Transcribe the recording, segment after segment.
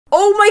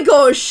Oh my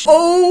gosh.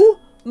 Oh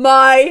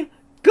my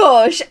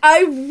gosh.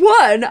 I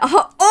won.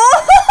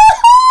 Oh!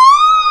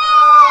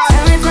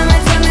 Tell me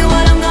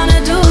what I'm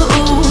gonna do.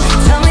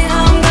 Tell me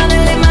how I'm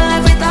gonna live my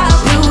life without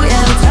you.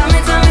 Yeah, tell me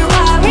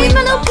why. Hey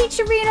my little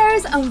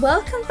Peacherinos, and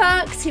welcome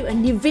back to a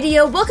new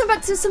video. Welcome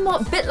back to some more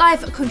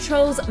Bitlife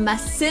controls my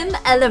sim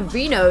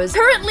Elerinos.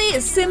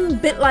 Currently, sim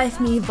Bitlife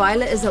me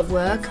Violet is at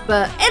work,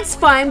 but it's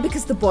fine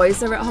because the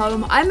boys are at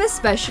home. I'm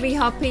especially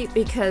happy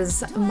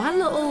because my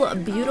little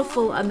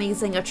beautiful,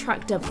 amazing,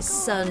 attractive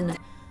son.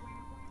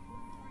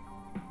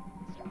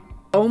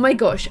 Oh my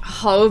gosh,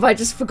 how have I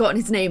just forgotten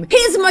his name?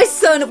 Here's my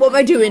son, what am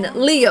I doing?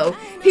 Leo.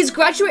 He's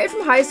graduated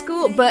from high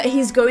school, but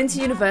he's going to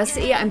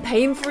university. I'm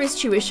paying for his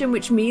tuition,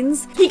 which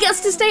means he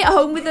gets to stay at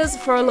home with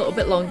us for a little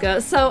bit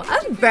longer. So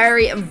I'm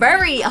very,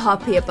 very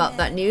happy about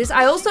that news.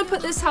 I also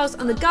put this house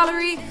on the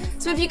gallery.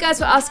 So if you guys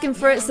were asking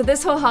for it, so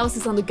this whole house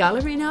is on the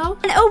gallery now.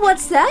 And oh,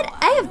 what's that?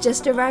 I have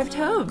just arrived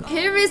home.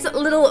 Here is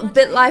little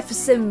Bitlife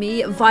sim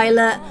me,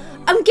 Violet.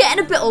 I'm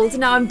getting a bit older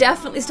now. I'm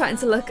definitely starting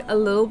to look a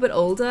little bit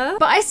older,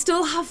 but I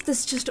still have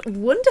this just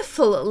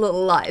wonderful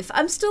little life.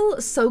 I'm still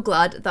so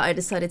glad that I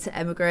decided to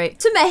emigrate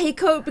to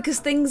Mexico because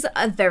things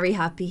are very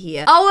happy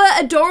here. Our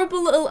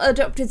adorable little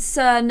adopted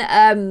son,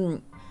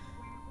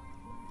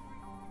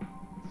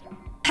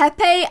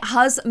 Pepe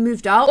has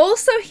moved out.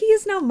 Also, he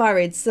is now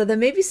married, so there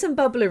may be some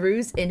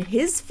bubbleroos in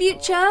his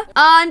future.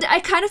 And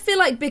I kind of feel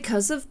like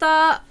because of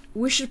that,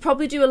 we should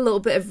probably do a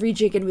little bit of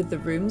rejigging with the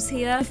rooms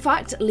here. In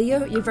fact,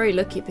 Leo, you're very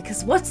lucky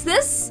because what's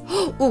this?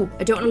 Oh,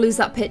 I don't want to lose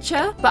that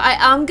picture, but I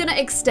am going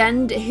to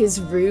extend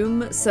his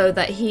room so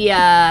that he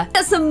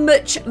gets a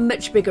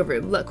much bigger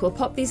room. Look, we'll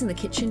pop these in the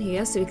kitchen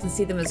here so we can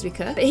see them as we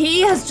cook. But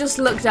he has just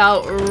looked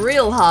out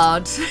real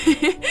hard.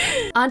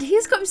 And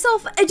he's got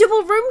himself a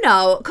double room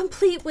now,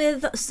 complete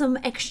with some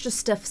extra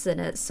stuffs in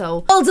it.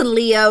 So, well done,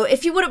 Leo.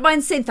 If you wouldn't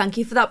mind saying thank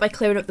you for that by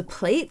clearing up the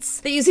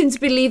plates that you seem to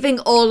be leaving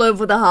all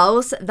over the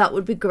house, that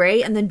would be great.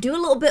 And then do a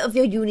little bit of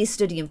your uni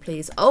studying,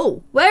 please.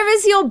 Oh, where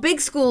is your big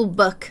school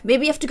book?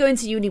 Maybe you have to go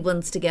into uni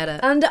once to get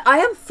it. And I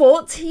am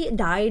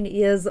 49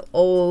 years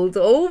old.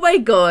 Oh my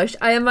gosh,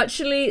 I am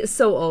actually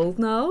so old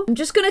now. I'm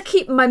just gonna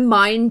keep my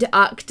mind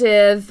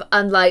active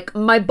and like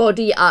my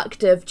body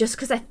active just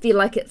because I feel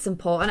like it's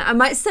important. I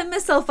might send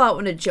myself out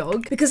on a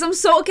jog because I'm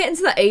sort of getting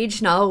to that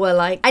age now where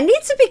like I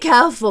need to be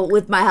careful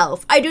with my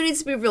health. I do need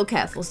to be real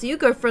careful. So you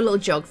go for a little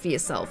jog for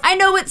yourself. I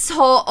know it's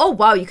hot. Oh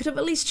wow, you could have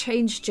at least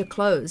changed your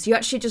clothes. You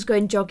actually just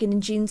going jogging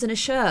in jeans and a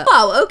shirt.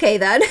 Wow, okay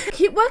then.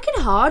 Keep working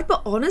hard,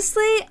 but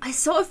honestly, I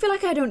sort of feel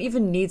like I don't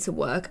even need to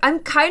work. I'm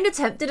kind of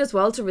tempted as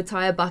well to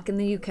retire back in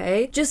the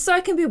UK, just so I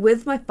can be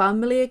with my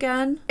family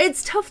again.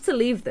 It's tough to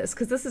leave this,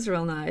 because this is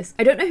real nice.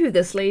 I don't know who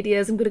this lady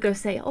is. I'm gonna go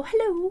say, oh,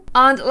 hello.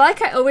 And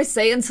like I always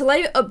say, until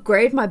I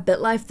upgrade my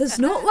Bitlife, there's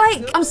not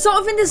like, I'm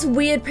sort of in this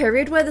weird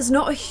period where there's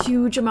not a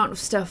huge amount of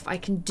stuff I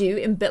can do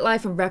in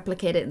Bitlife and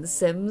replicate it in The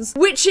Sims,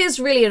 which is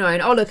really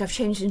annoying. Oh look, I've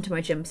changed into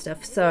my gym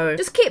stuff, so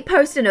just keep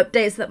posting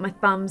updates that my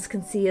fams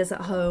can see us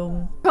at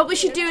home. Probably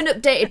should do an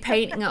updated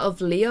painting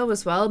of Leo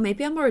as well.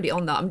 Maybe I'm already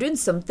on that. I'm doing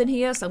something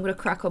here, so I'm gonna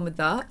crack on with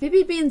that.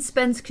 Maybe me and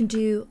Spence can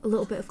do a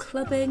little bit of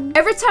clubbing.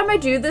 Every time I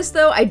do this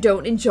though, I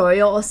don't enjoy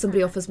it or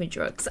somebody offers me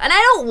drugs. And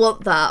I don't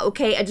want that,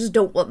 okay? I just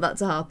don't want that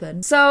to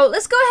happen. So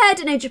let's go ahead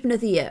and age up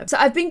another year. So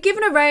I've been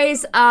given a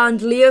raise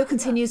and Leo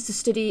continues to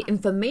study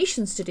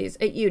information studies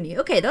at uni.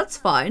 Okay, that's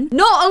fine.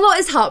 Not a lot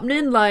is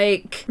happening.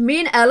 Like,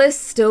 me and Ellis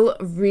still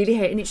really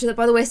hating each other.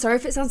 By the way, sorry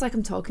if it sounds like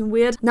I'm talking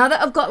weird. Now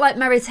that I've got like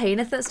my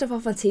retainer that stuff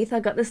off my teeth, I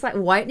got this like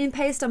whitening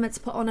paste I'm meant to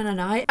put on in a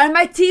night, and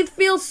my teeth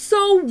feel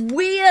so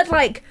weird.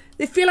 Like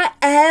they feel like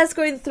air's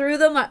going through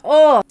them. Like,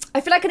 oh,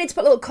 I feel like I need to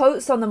put little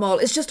coats on them all.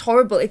 It's just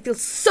horrible. It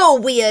feels so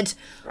weird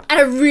and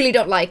I really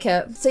don't like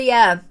it. So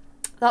yeah,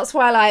 that's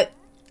why like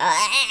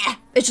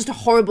it's just a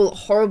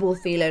horrible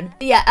feeling.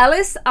 But yeah,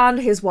 Ellis and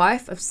his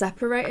wife have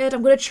separated.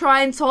 I'm gonna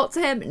try and talk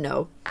to him.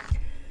 No.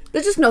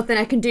 There's just nothing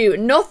I can do.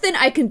 Nothing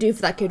I can do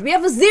for that kid. We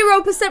have a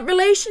 0%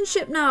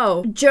 relationship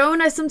now.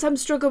 Joan, I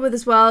sometimes struggle with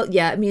as well.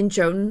 Yeah, me and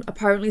Joan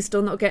apparently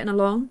still not getting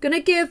along.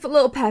 Gonna give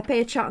little Pepe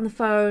a chat on the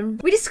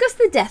phone. We discussed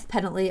the death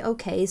penalty.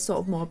 Okay, sort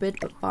of morbid,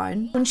 but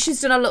fine. When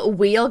she's done a little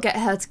wee, I'll get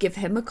her to give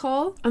him a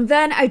call. And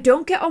then I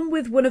don't get on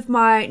with one of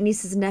my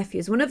nieces and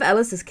nephews. One of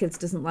Ellis's kids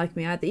doesn't like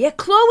me either. Yeah,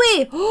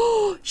 Chloe!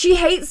 Oh, she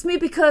hates me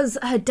because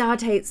her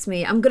dad hates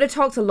me. I'm gonna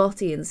talk to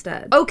Lottie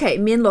instead. Okay,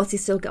 me and Lottie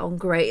still get on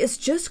great. It's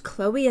just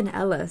Chloe and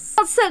Ellis.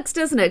 That sucks,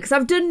 doesn't it? Because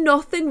I've done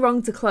nothing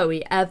wrong to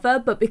Chloe ever,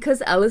 but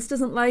because Ellis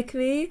doesn't like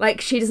me,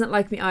 like she doesn't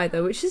like me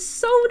either, which is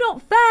so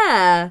not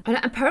fair. And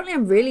apparently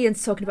I'm really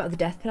into talking about the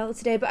death penalty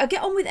today, but I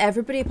get on with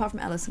everybody apart from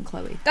Ellis and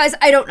Chloe. Guys,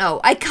 I don't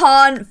know. I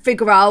can't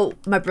figure out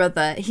my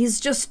brother. He's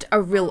just a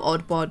real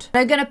oddbod.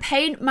 I'm gonna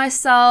paint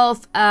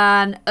myself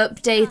an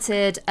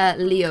updated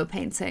Leo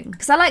painting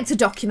because I like to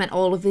document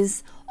all of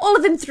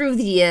him through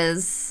the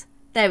years.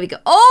 There we go.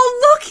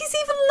 Oh, look, he's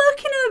even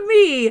looking at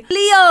me.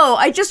 Leo,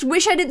 I just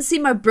wish I didn't see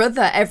my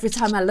brother every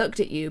time I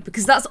looked at you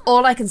because that's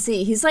all I can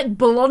see. He's like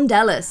blonde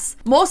Ellis.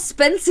 More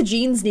Spencer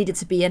jeans needed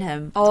to be in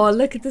him. Oh,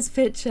 look at this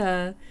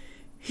picture.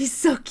 He's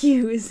so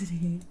cute, isn't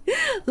he?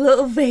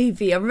 Little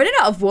baby. I'm running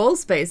out of wall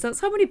space.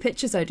 That's how many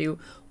pictures I do.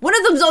 One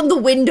of them's on the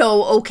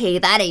window. Okay,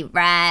 that ain't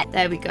right.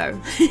 There we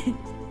go.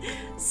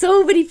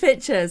 So many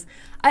pictures.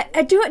 Do I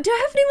have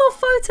any more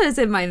photos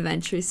in my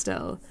inventory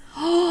still?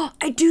 Oh,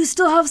 I do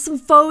still have some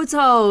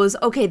photos.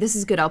 Okay, this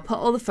is good. I'll put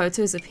all the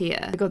photos up here.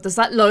 Oh my God, there's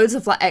like loads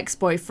of like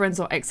ex-boyfriends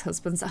or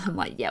ex-husbands. I'm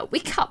like, yeah, we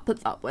can't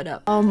put that one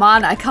up. Oh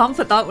man, I can't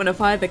put that one up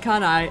either,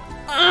 can I?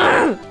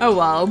 Ugh. Oh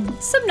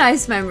well, some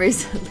nice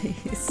memories at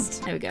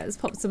least. There we go. Let's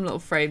pop some little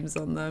frames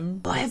on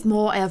them. Oh, I have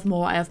more. I have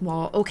more. I have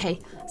more. Okay,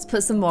 let's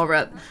put some more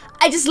up.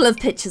 I just love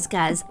pictures,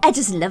 guys. I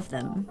just love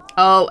them.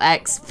 Oh,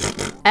 ex.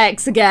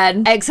 Ex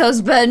again.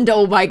 Ex-husband.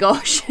 Oh my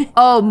gosh.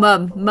 Oh,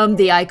 mum. Mum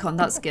the icon.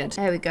 That's good.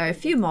 There we go. A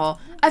few more.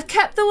 I've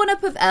kept the one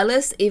up of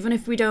Ellis, even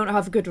if we don't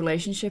have a good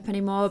relationship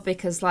anymore,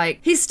 because, like,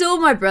 he's still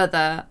my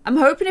brother. I'm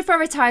hoping if I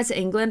retire to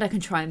England, I can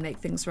try and make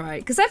things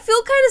right, because I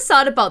feel kind of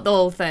sad about the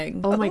whole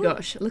thing. Oh my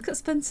gosh. Look at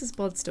Spencer's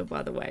bod still,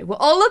 by the way. We're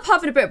all up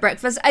having a bit of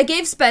breakfast. I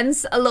gave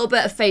Spence a little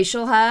bit of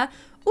facial hair.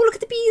 Oh, look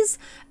at the bees.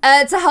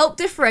 To help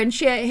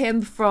differentiate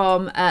him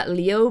from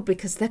Leo,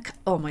 because they're...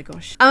 Oh my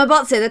gosh. I'm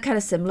about to say they're kind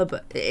of similar,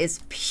 but it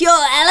is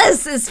pure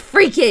Ellis. It's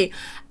freaky.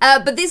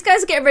 But these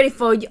guys are getting ready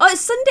for... Oh, it's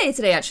Sunday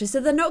today, actually,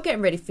 so they're not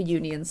getting ready for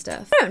uni and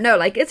stuff. I don't know,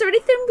 like, is there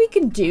anything we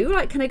can do?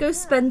 Like, can I go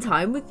spend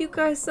time with you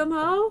guys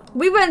somehow?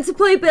 We went to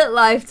play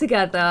Bitlife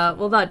together.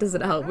 Well, that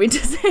doesn't help me,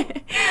 does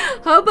it?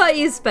 How about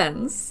you,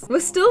 Spence? We're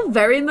still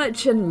very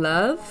much in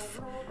love.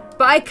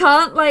 But I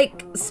can't,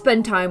 like,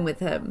 spend time with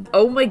him.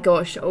 Oh my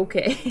gosh,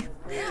 okay.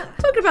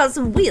 Talking about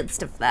some weird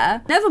stuff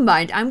there. Never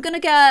mind, I'm gonna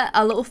get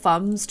our little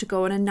thumbs to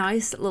go on a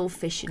nice little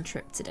fishing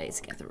trip today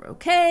together,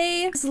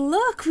 okay? So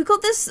look, we've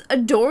got this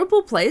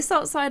adorable place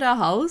outside our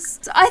house.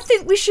 So I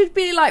think we should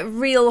be, like,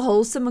 real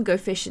wholesome and go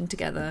fishing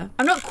together.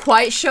 I'm not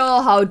quite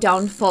sure how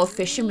down for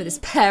fishing with his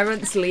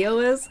parents Leo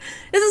is.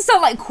 Doesn't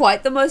sound like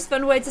quite the most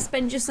fun way to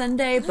spend your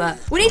Sunday, but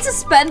we need to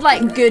spend,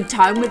 like, good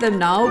time with him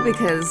now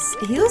because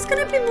he's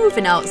gonna be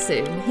moving out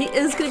soon. He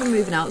is gonna be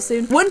moving out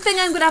soon. One thing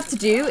I'm gonna have to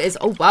do is,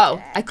 oh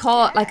wow, I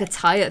caught like a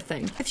tire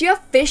thing. If you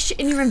have fish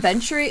in your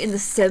inventory in The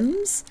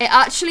Sims, it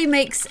actually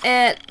makes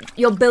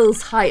your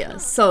bills higher.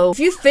 So if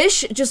you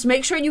fish, just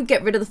make sure you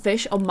get rid of the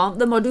fish or mount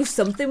them or do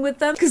something with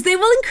them because they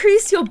will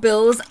increase your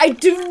bills. I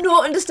do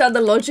not understand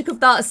the logic of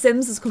that.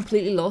 Sims has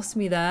completely lost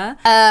me there.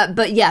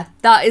 But yeah,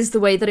 that is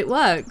the way that it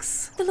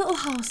works. The little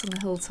house on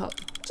the hilltop.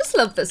 Just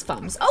love this,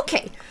 fams.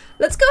 Okay,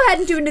 let's go ahead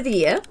and do another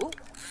year.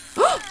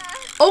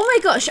 Oh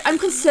my gosh, I'm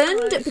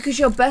concerned because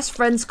your best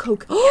friend's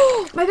coke.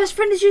 Oh, my best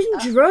friend is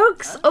using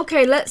drugs.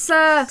 Okay, let's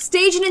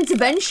stage an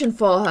intervention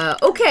for her.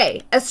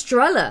 Okay,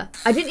 Estrella.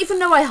 I didn't even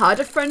know I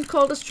had a friend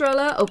called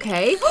Estrella.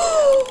 Okay.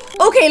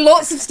 Okay,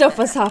 lots of stuff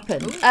has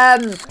happened.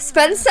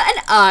 Spencer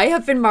and I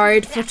have been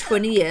married for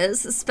 20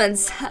 years.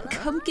 Spencer,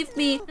 come give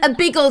me a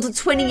big old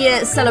 20-year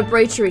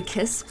celebratory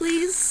kiss,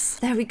 please.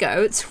 There we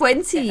go,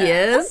 20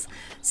 years.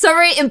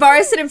 Sorry,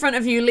 embarrassing in front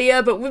of you,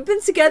 Leah, but we've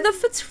been together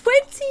for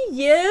 20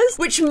 years,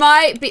 which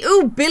might be...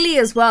 Ooh, Billy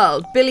as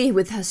well. Billy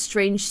with her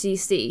strange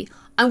CC.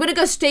 I'm gonna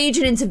go stage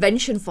an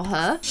intervention for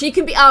her. She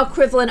can be our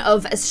equivalent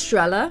of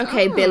Estrella.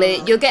 Okay,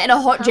 Billy, you're getting a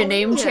hot your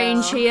name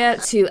change here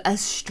to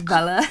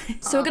Estrella.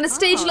 So we're gonna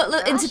stage a little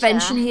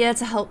intervention here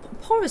to help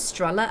poor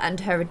Estrella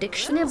and her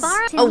addictions.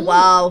 Oh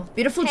wow,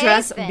 beautiful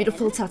dress,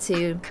 beautiful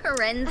tattoo.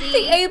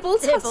 The able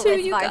tattoo,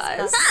 you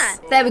guys.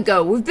 There we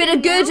go. We've been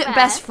a good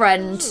best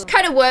friend.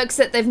 Kind of works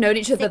that they've known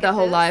each other their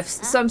whole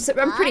lives, so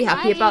I'm pretty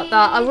happy about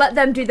that. I'll let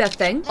them do their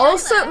thing.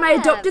 Also, my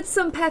adopted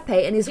son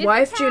Pepe and his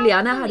wife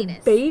Juliana had a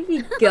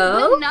baby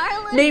girl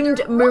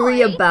named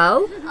Maria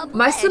Bell.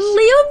 My son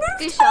Leo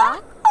moved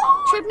back.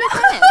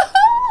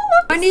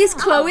 My niece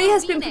Chloe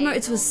has been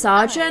promoted to a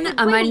sergeant,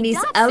 and my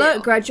niece Ella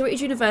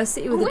graduated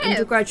university with an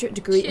undergraduate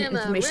degree in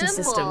information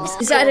systems.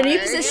 She's at a new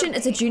position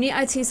as a junior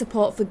IT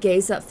support for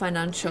Gaza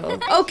Financial.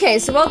 Okay,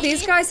 so while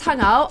these guys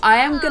hang out, I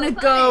am gonna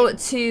go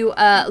to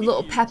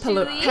little Pepe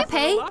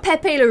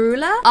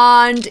Larula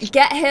and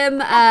get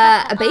him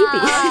a baby.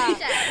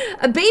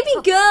 A baby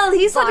girl.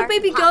 He's had a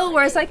baby girl,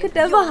 whereas I could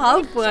never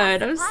have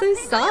one. I'm so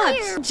sad.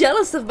 I'm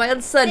jealous of my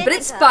own son, but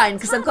it's fine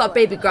because I've got a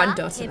baby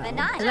granddaughter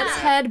now. And let's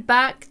head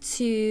back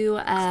to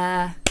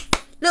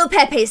little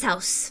Pepe's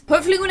house.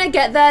 Hopefully when I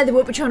get there, they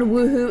won't be trying to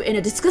woohoo in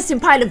a disgusting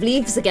pile of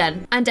leaves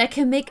again. And I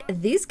can make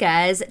these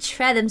guys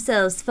try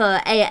themselves for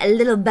a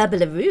little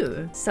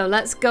babalaroo. So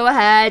let's go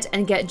ahead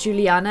and get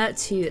Juliana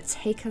to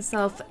take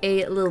herself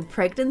a little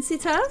pregnancy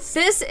test.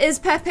 This is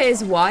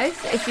Pepe's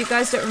wife, if you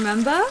guys don't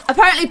remember.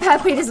 Apparently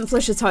Pepe doesn't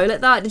flush the toilet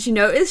that. Did you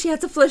notice she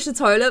had to flush the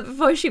toilet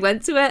before she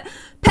went to it?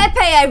 Pepe,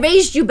 I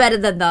raised you better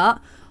than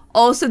that.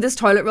 Also, this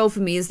toilet roll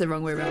for me is the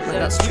wrong way around. Like,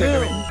 that's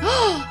triggering.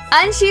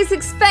 And she's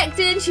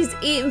expecting. She's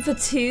eating for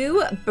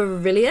 2.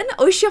 Brilliant.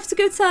 Oh, is she have to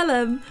go tell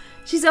him?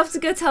 She's off to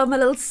go tell my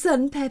little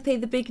son Pepe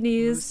the big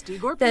news.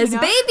 There's a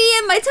baby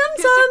in my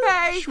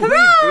tum-tum.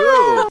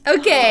 Hurrah!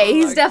 Okay,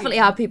 he's definitely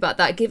happy about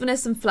that, giving her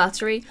some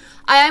flattery.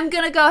 I am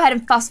going to go ahead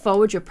and fast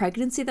forward your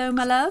pregnancy though,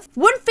 my love.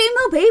 1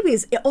 female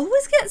babies. It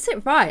always gets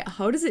it right.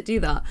 How does it do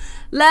that?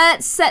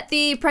 Let's set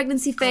the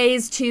pregnancy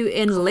phase to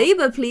in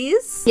labor,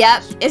 please.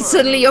 Yep, it's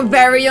suddenly you're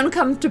very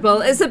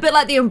uncomfortable. It's a bit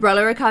like the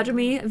Umbrella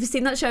Academy. Have you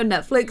seen that show on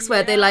Netflix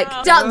where they like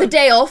start the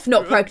day off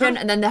not pregnant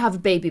and then they have a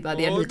baby by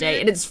the end of the day,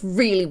 and it's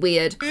really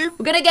weird.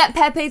 We're gonna get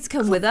Pepe to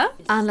come with her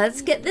and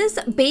let's get this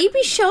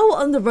baby show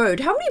on the road.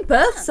 How many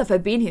births have I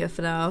been here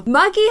for now?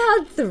 Maggie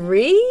had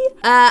 3.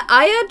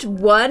 I had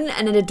 1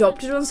 and an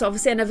adopted one, so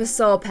obviously I never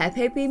saw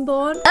Pepe being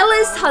born.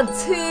 Ellis had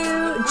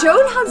 2.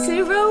 Joan had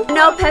 0.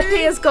 Now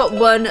Pepe has got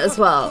 1 as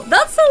well.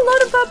 That's a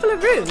lot of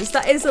babbleroos.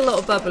 That is a lot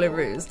of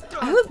babbleroos.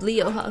 I hope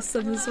Leo has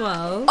some as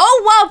well.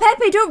 Oh wow,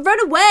 Pepe, don't run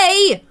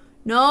away!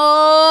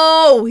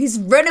 No, he's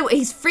running away.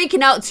 He's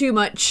freaking out too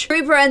much.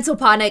 Pre-parental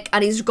panic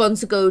and he's gone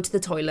to go to the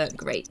toilet.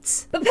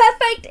 Great. But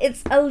perfect.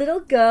 It's a little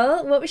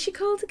girl. What was she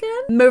called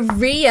again?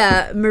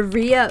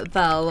 Maria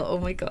Bell. Oh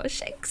my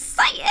gosh,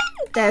 excited.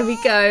 There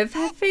we go.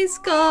 Pepe's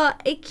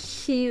got a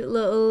cute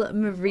little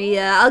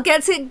Maria. I'll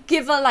get to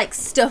give her like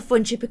stuff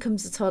when she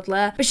becomes a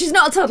toddler, but she's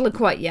not a toddler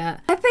quite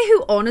yet. Pepe,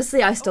 who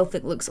honestly I still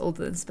think looks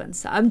older than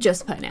Spencer. I'm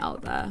just putting it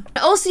out there.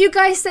 Also, you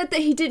guys said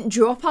that he didn't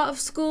drop out of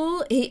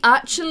school. He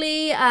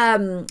actually,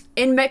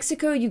 in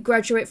Mexico, you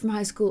graduate from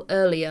high school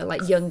earlier,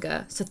 like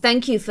younger. So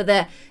thank you for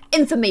the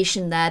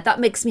information there. That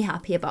makes me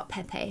happy about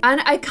Pepe.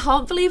 And I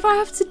can't believe I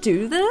have to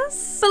do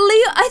this. But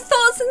Leo, I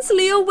thought since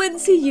Leo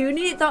went to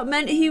uni, that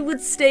meant he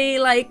would stay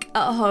like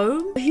at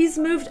home. He's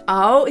moved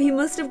out. He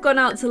must have gone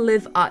out to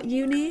live at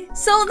uni.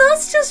 So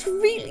that's just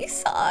really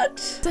sad.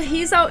 So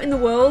he's out in the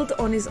world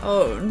on his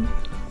own.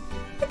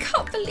 I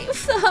can't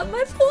believe that,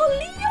 my poor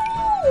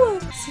Leo.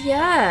 So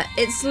yeah,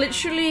 it's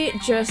literally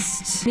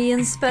just me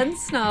and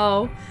Spence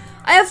now.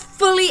 I have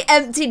fully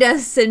empty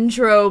nest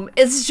syndrome.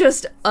 It's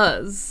just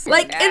us.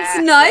 Like, it's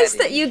nice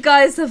that you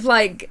guys have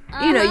like,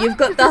 you know, you've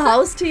got the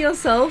house to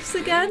yourselves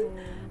again.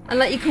 And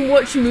like you can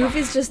watch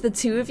movies just the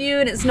 2 of you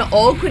and it's not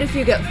awkward if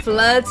you get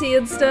flirty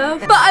and stuff.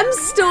 But I'm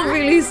still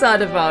really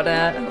sad about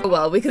it.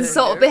 Well, we can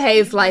sort of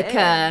behave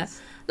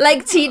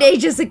like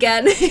teenagers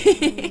again.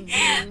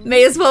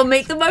 May as well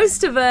make the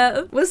most of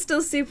it. We're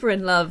still super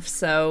in love,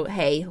 so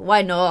hey,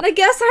 why not? I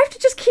guess I have to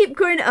just keep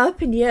growing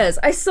up in years.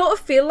 I sort of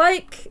feel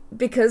like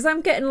because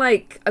I'm getting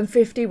like, I'm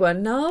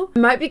 51 now, I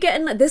might be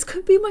getting like, this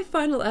could be my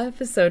final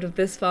episode of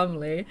this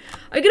family.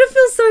 I'm gonna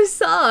feel so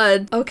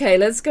sad. Okay,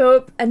 let's go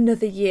up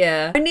another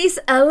year. My niece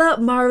Ella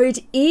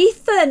married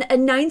Ethan, a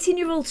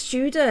 19-year-old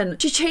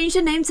student. She changed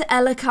her name to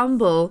Ella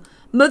Campbell.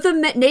 Mother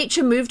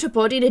Nature moved her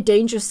body in a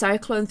dangerous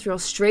cyclone through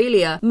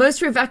Australia.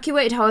 Most were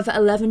evacuated, however,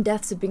 11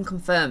 deaths have been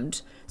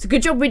confirmed. So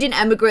good job we didn't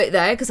emigrate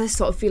there, because I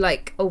sort of feel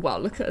like, oh wow,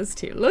 look at us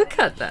two. Look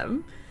at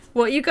them.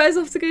 What are you guys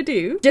off to go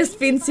do? Just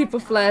being super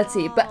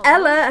flirty. But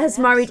Ella has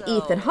married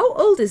Ethan. How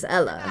old is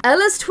Ella?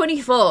 Ella's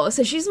 24,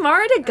 so she's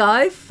married a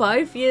guy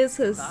 5 years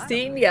her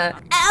senior.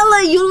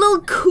 Ella, you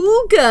little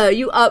cougar.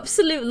 You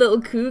absolute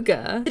little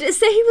cougar. Did it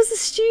say he was a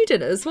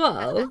student as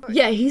well?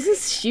 Yeah, he's a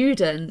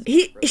student.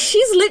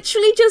 She's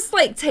literally just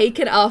like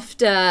taken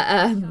after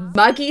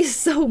Maggie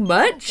so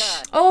much.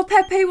 Oh,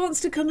 Pepe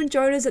wants to come and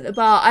join us at the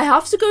bar. I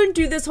have to go and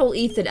do this whole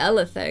Ethan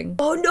Ella thing.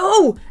 Oh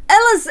no,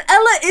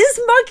 Ella is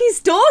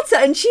Maggie's daughter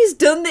and she's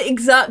done the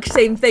exact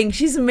same thing.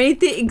 She's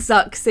made the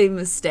exact same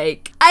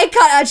mistake. I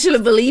can't actually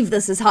believe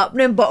this is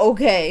happening, but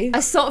okay.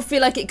 I sort of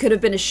feel like it could have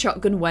been a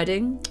shotgun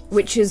wedding,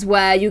 which is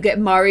where you get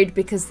married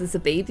because there's a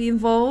baby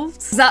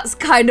involved. That's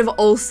kind of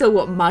also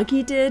what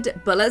Maggie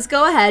did, but let's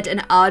go ahead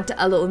and add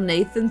a little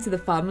Nathan to the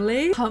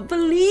family. Can't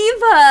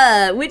believe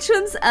her. Which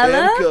one's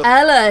Ella?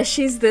 Ella,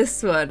 she's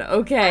this one.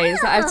 Okay,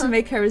 so I have to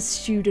make her a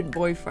student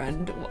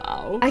boyfriend.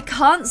 Wow. I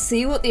can't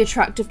see what the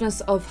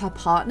attractiveness of her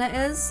partner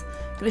is.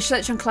 I'm gonna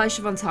search on Clare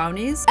Siobhan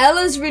townies.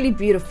 Ella's really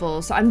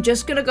beautiful, so I'm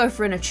just gonna go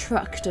for an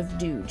attractive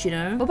dude, you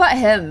know? What about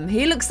him?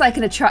 He looks like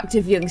an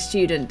attractive young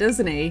student,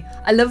 doesn't he?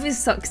 I love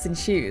his socks and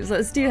shoes.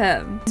 Let's do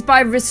him. He's by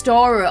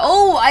Restorer.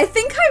 Oh, I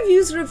think I've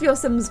used one of your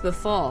Sims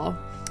before.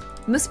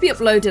 Must be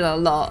uploaded a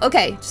lot.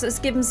 Okay, so let's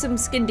give him some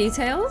skin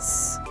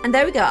details. And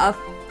there we go.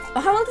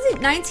 Oh, how old is he?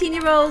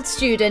 19-year-old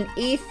student,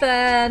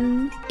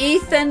 Ethan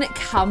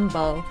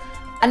Campbell.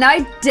 And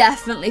I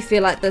definitely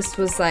feel like this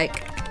was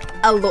like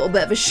a little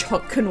bit of a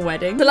shotgun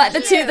wedding. So like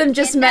the two of them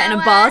just met in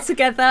a bar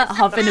together,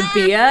 having a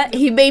beer.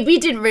 He maybe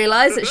didn't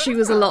realize that she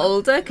was a lot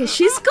older because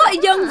she's got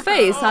a young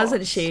face,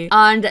 hasn't she?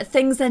 And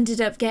things ended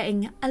up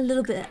getting a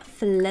little bit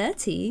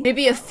flirty.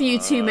 Maybe a few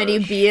too many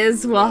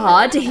beers were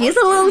hard. He's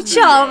a little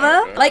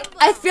charmer. Like,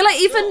 I feel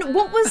like even,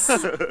 what was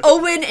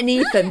Owen and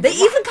Ethan? They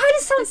even kind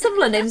of sound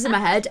similar names in my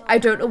head. I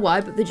don't know why,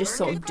 but they just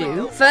sort of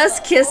do.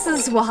 First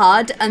kisses were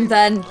hard and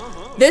then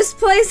This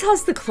place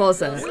has the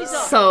closet,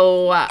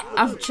 so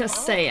I'm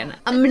just saying.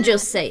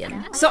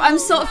 So I'm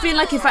sort of feeling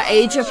like if I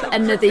age up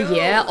another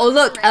year, oh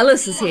look,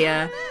 Ellis is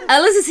here.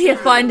 Ellis is here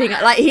finding,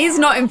 like, he's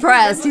not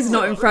impressed. He's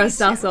not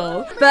impressed at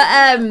all. But,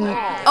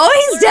 oh,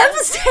 he's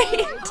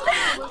devastated.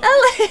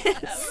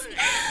 Ellis.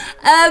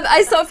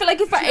 I sort of feel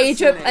like if I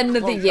age up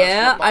another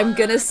year, I'm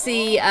gonna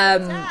see,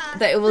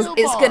 that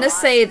it's gonna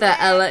say that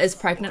Ella is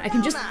pregnant. I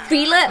can just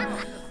feel it.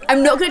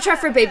 I'm not gonna try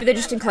for a baby, they're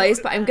just in clothes,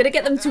 but I'm gonna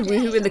get them to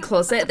woohoo in the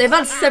closet. They've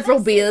had several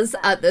beers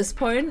at this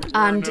point,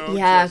 and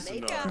yeah,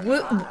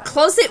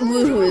 closet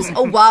woohoos.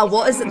 Oh wow,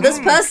 what is it? This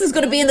person's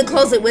gonna be in the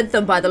closet with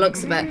them by the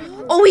looks of it.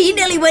 Oh, he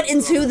nearly went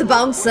into the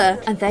bouncer,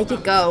 and there you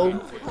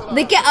go.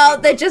 They get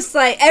out, they're just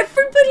like,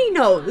 everybody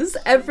knows,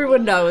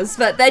 everyone knows,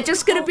 but they're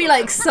just gonna be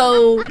like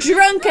so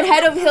drunk and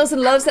head over heels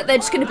in love that they're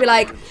just gonna be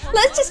like,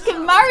 let's just get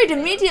married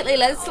immediately.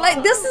 Let's,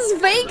 like, this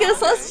is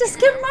Vegas, let's just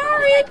get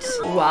married.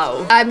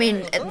 Wow. I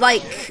mean,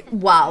 like,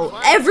 wow.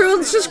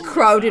 Everyone's just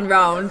crowding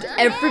round.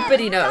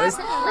 Everybody knows.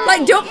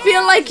 Like, don't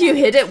feel like you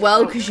hit it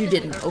well because you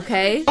didn't,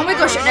 okay? Oh my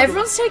gosh, and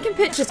everyone's taking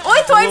pictures. Oh,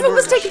 I thought everyone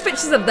was taking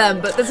pictures of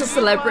them, but there's a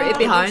celebrity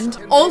behind.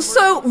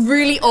 Also,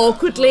 really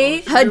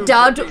awkwardly, her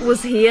dad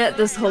was here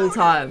this whole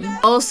time.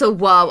 Also,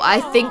 wow,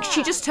 I think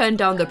she just turned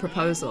down the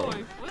proposal.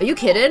 Are you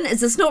kidding? Is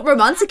this not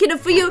romantic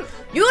enough for you?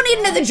 You need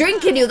another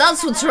drink in you,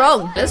 that's what's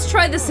wrong. Let's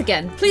try this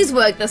again. Please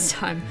work this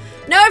time.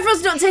 Now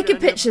everyone's not taking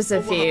pictures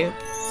of you.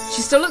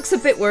 She still looks a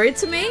bit worried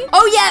to me.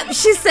 Oh yeah,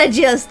 she said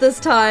yes this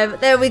time.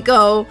 There we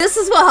go. This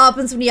is what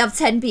happens when you have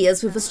 10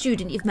 beers with a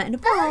student you've met in a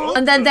bar.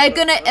 And then they're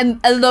gonna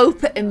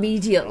elope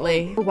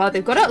immediately. Oh wow,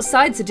 they've got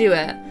outside to do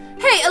it.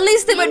 Hey, at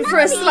least they went for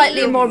a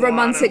slightly more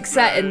romantic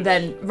setting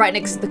than right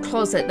next to the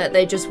closet that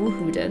they just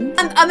woohooed in.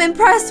 I'm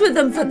impressed with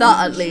them for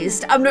that, at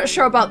least. I'm not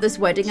sure about this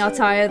wedding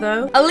attire,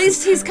 though. At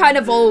least he's kind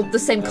of all the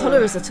same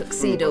color as a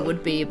tuxedo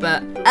would be,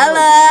 but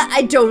Ella,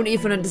 I don't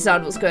even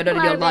understand what's going on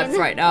in your life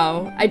right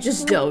now. I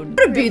just don't.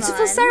 What a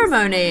beautiful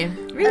ceremony.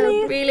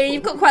 Really? Really?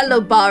 You've got quite a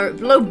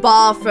low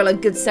bar for a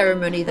good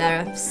ceremony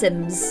there,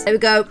 Sims. There we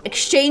go.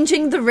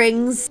 Exchanging the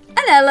rings.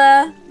 And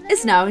Ella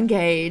is now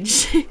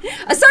engaged.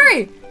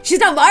 Sorry! She's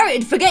not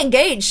married. Forget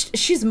engaged.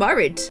 She's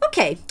married.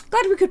 Okay.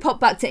 Glad we could pop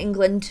back to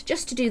England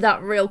just to do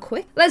that real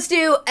quick. Let's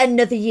do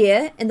another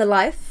year in the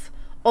life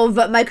of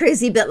my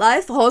crazy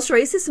Bitlife. Horse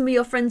races. Some of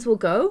your friends will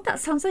go. That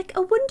sounds like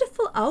a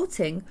wonderful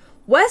outing.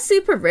 We're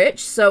super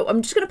rich, so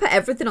I'm just going to put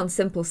everything on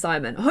Simple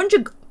Simon.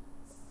 100...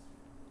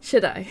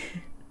 Should I?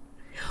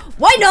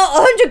 Why not?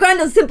 100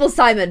 grand on Simple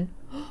Simon.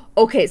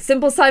 Okay,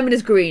 Simple Simon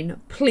is green.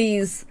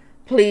 Please.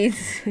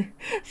 Please.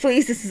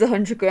 Please, this is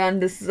 100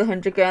 grand. This is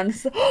 100 grand.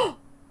 This is...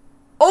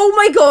 Oh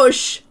my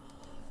gosh!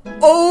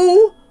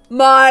 Oh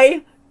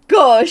my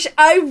gosh!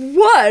 I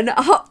won!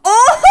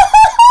 Oh!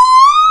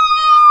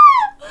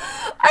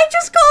 I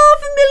just got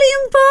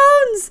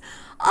 £500,000!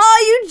 Are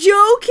you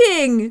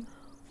joking?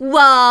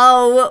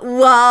 Wow,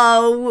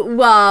 wow,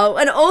 wow.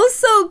 And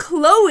also,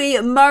 Chloe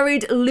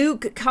married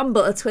Luke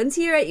Campbell, a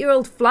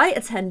 28-year-old flight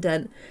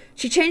attendant.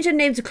 She changed her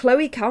name to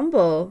Chloe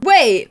Campbell.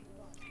 Wait,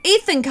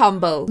 Ethan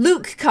Campbell,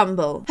 Luke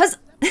Campbell.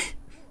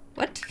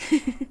 What?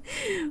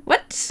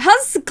 What?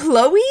 Has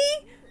Chloe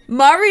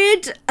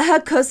married her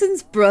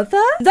cousin's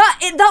brother?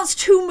 That's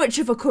too much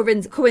of a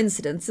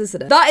coincidence,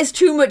 isn't it? That is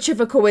too much of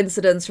a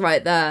coincidence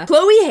right there.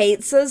 Chloe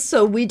hates us,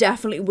 so we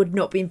definitely would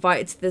not be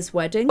invited to this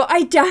wedding. But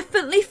I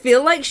definitely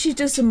feel like she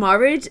just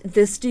married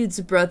this dude's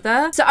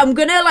brother. So I'm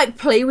gonna like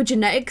play with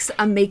genetics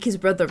and make his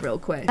brother real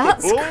quick.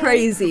 That's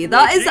crazy.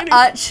 That is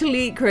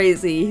actually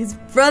crazy. His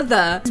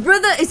brother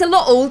is a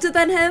lot older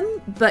than him,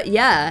 but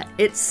yeah,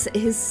 it's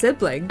his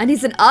sibling. And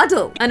he's an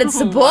adult. And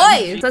it's a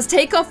boy. So let's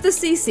take off the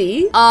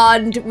CC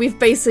and we've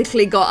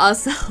basically got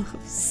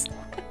ourselves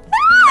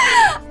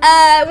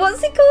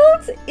what's he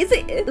called? Is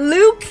it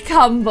Luke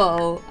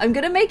Campbell? I'm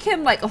gonna make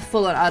him like a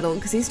full-on adult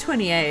because he's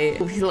 28.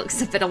 Oh, he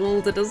looks a bit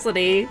older, doesn't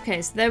he?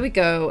 Okay, so there we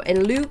go. A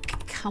Luke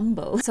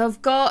Campbell. So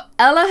I've got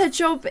Ella, her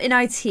job in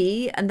IT,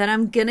 and then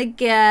I'm gonna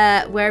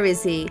get, where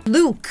is he?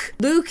 Luke.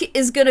 Luke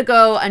is gonna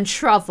go and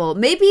travel.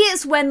 Maybe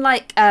it's when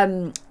like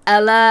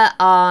Ella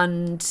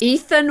and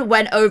Ethan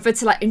went over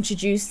to like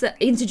introduce oh,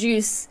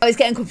 it's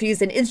getting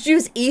confusing.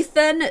 Introduce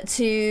Ethan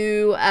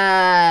to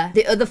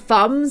the other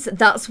fams.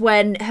 That's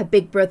when her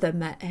big brother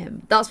met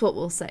him. That's what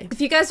we'll say. If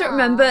you guys don't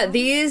remember,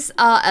 these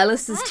are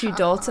Ellis's two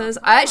daughters.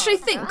 I actually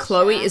think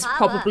Chloe is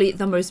probably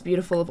the most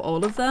beautiful of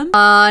all of them.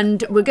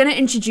 And we're gonna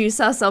introduce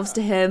ourselves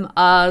to him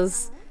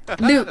as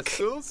Luke.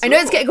 I know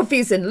it's getting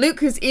confusing. Luke,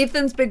 who's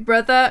Ethan's big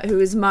brother, who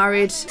is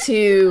married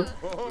to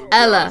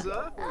Ella.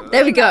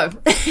 There we go.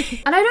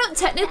 And I don't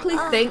technically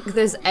think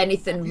there's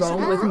anything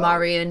wrong with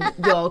marrying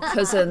your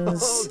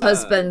cousin's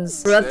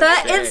husband's brother.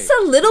 It's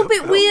a little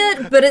bit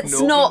weird, but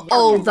it's not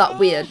all that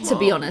weird, to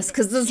be honest,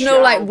 because there's no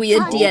like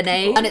weird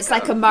DNA, and it's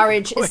like a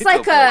marriage. It's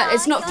like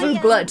it's not through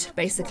blood,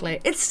 basically.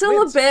 It's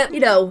still a bit, you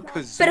know,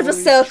 bit of a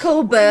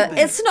circle, but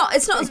it's not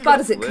as bad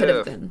as it could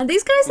have been. And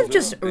these guys have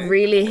just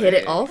really hit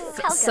it off.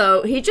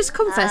 So he just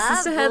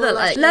confesses to her that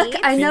like, look,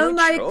 I know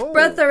my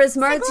brother is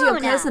married to your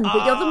cousin,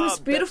 but you're the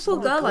most beautiful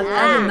girl I've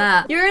ever in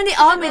there. You're in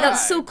the army,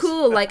 that's so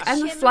cool. Like,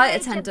 I'm a flight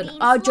attendant.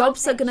 Our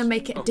jobs are gonna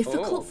make it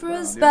difficult for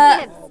us,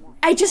 but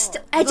I just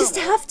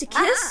have to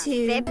kiss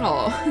you.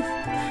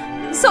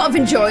 Oh, sort of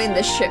enjoying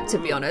this ship, to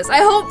be honest. I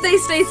hope they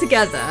stay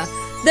together.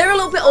 They're a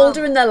little bit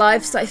older in their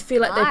lives, so I feel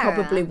like they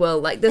probably will.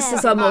 Like, this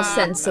is our most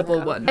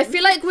sensible one. I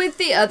feel like with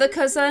the other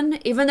cousin,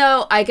 even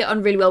though I get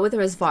on really well with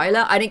her as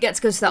Violet, I didn't get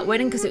to go to that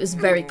wedding because it was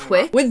very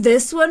quick. With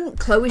this one,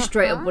 Chloe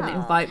straight up wouldn't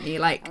invite me.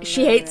 Like,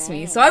 she hates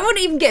me, so I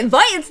wouldn't even get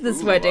invited to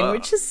this wedding,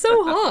 which is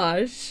so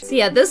harsh. So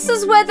yeah, this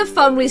is where the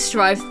family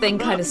strife thing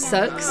kind of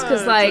sucks,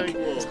 because like,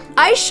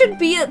 I should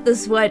be at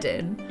this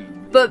wedding,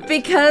 but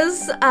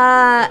because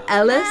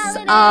Ellis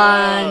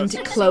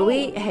and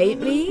Chloe hate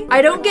me,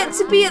 I don't get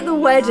to be at the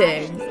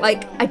wedding.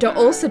 Like, I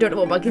also don't know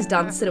what Maggie's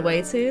dancing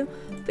away to.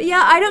 But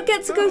yeah, I don't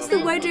get to go to the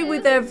wedding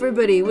with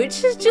everybody,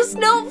 which is just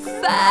not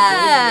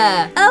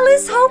fair.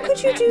 Ellis, how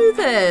could you do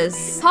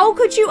this? How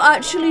could you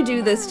actually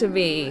do this to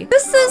me?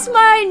 This is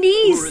my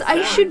niece.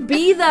 I should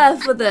be there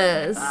for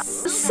this.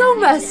 It's so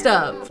messed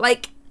up.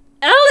 Like,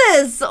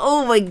 Ellis!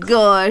 Oh my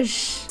gosh.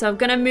 So I'm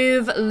gonna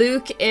move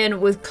Luke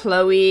in with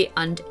Chloe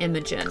and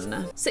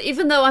Imogen. So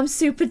even though I'm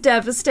super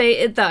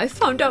devastated that I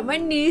found out my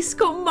niece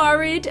got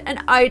married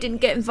and I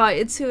didn't get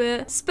invited to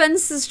it,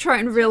 Spencer's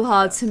trying real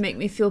hard to make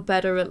me feel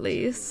better at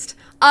least.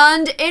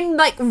 And in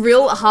like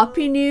real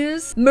happy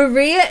news,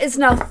 Maria is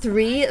now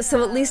 3,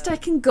 so at least I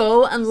can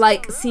go and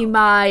like see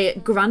my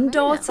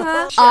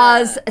granddaughter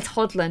as a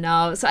toddler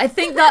now. So I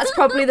think that's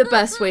probably the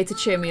best way to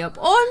cheer me up.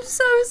 Oh, I'm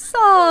so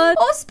sad.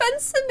 Oh,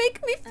 Spencer,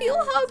 make me feel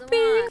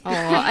happy.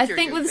 Oh, I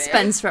think with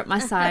Spencer at my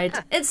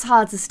side, it's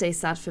hard to stay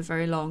sad for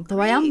very long.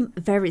 Though I am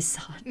very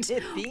sad.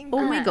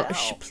 Oh my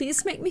gosh,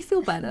 please make me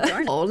feel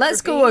better. Oh,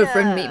 let's go over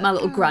and meet my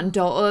little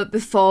granddaughter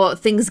before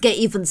things get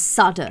even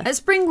sadder.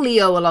 Let's bring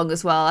Leo along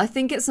as well. I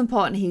think it's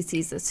important he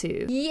sees her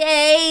too.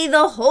 Yay,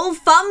 the whole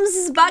fams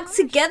is back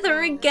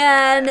together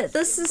again.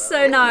 This is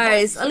so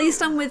nice. At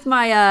least I'm with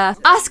my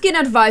asking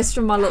advice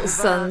from my little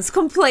sons,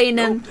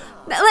 complaining,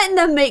 letting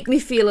them make me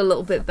feel a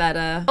little bit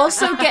better.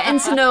 Also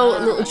getting to know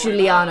little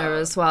Juliana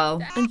as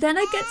well. And then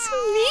I get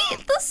to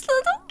meet this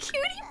little cutie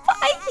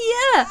pie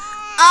here.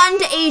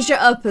 And age her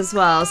up as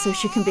well, so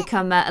she can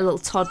become a little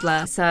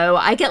toddler. So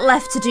I get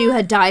left to do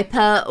her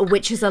diaper,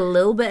 which is a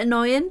little bit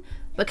annoying.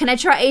 But can I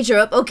try age her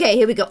up? Okay,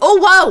 here we go. Oh,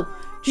 wow!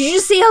 Did you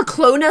just see her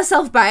clone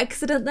herself by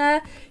accident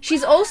there?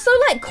 She's also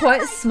like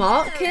quite a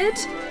smart kid.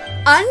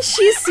 And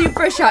she's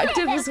super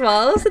attractive as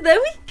well. So there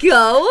we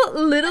go.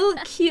 Little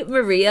cute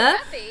Maria.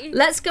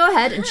 Let's go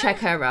ahead and check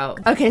her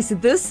out. Okay, so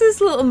this is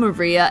little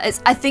Maria.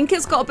 I think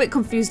it's got a bit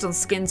confused on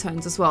skin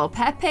tones as well.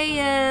 Pepe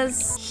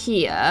is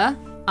here.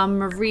 And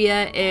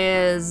Maria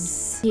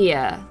is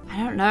here. I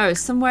don't know,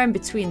 somewhere in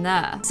between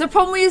there. So the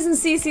problem with using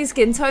CC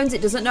skin tones,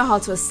 it doesn't know how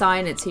to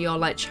assign it to your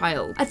like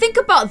child. I think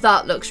about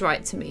that looks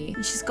right to me.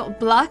 And she's got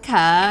black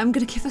hair. I'm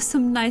gonna give her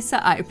some nicer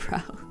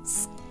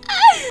eyebrows.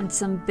 And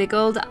some big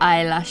old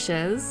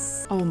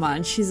eyelashes. Oh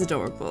man, she's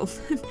adorable.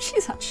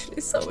 She's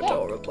actually so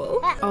adorable.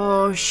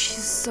 Oh,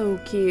 she's so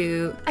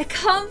cute. I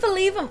can't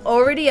believe I'm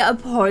already at a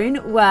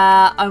point where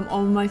I'm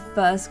on my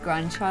first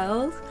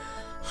grandchild.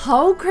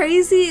 How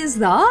crazy is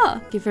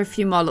that? Give her a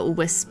few more little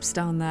wisps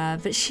down there,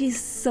 but she's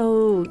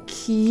so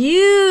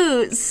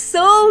cute,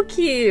 so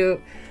cute.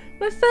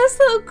 My first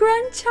little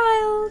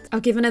grandchild.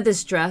 I've given her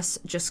this dress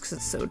just because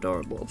it's so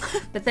adorable.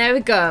 But there we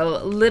go,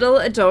 little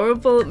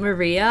adorable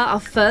Maria, our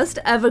first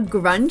ever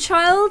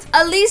grandchild.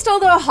 At least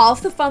although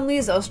half the family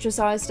is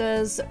ostracized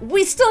us,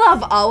 we still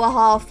have our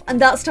half,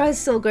 and that is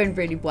still going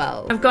really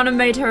well. I've gone and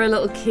made her a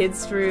little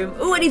kid's room.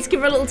 Oh, I need to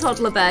give her a little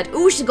toddler bed.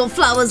 Oh, she's got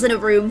flowers in her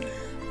room.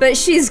 But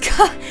she's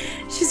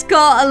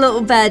got a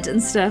little bed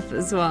and stuff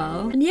as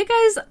well. And you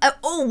guys,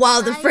 oh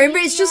wow, the frame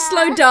rate's just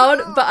slowed down,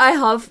 but I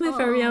have my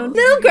very own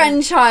little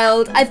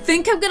grandchild. I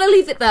think I'm gonna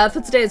leave it there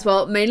for today as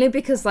well, mainly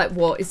because like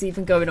what is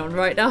even going on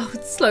right now?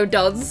 It's slowed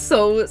down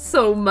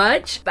so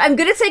much. But I'm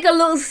gonna take a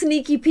little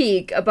sneaky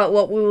peek about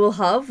what we will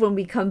have when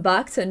we come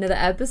back to another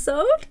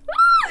episode.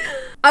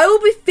 I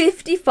will be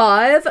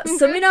 55.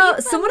 Someone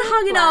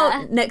hanging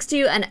out next to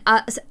you and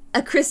at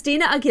a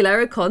Christina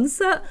Aguilera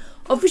concert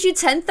offers you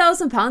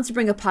 £10,000 to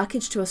bring a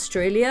package to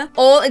Australia.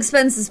 All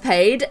expenses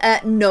paid.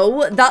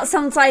 No, that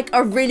sounds like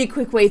a really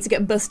quick way to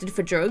get busted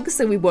for drugs,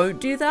 so we won't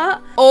do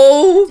that.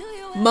 Oh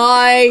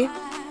my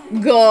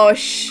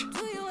gosh.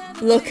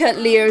 Look at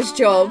Leo's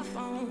job.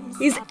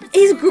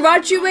 He's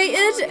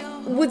graduated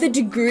with a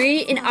degree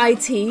in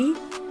IT,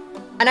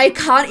 and I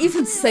can't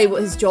even say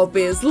what his job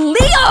is.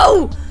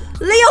 Leo!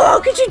 Leo, how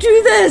could you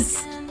do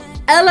this?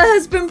 Ella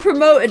has been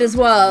promoted as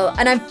well,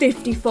 and I'm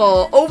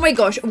 54. Oh my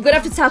gosh, I'm gonna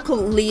have to tackle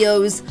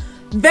Leo's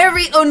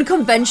very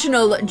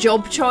unconventional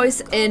job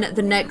choice in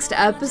the next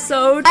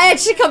episode. I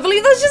actually can't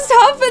believe that just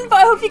happened, but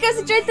I hope you guys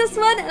enjoyed this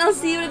one, and I'll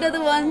see you in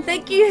another one.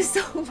 Thank you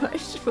so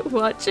much for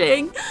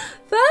watching.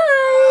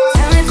 Bye!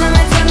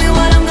 Tell me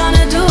what I'm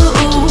gonna do.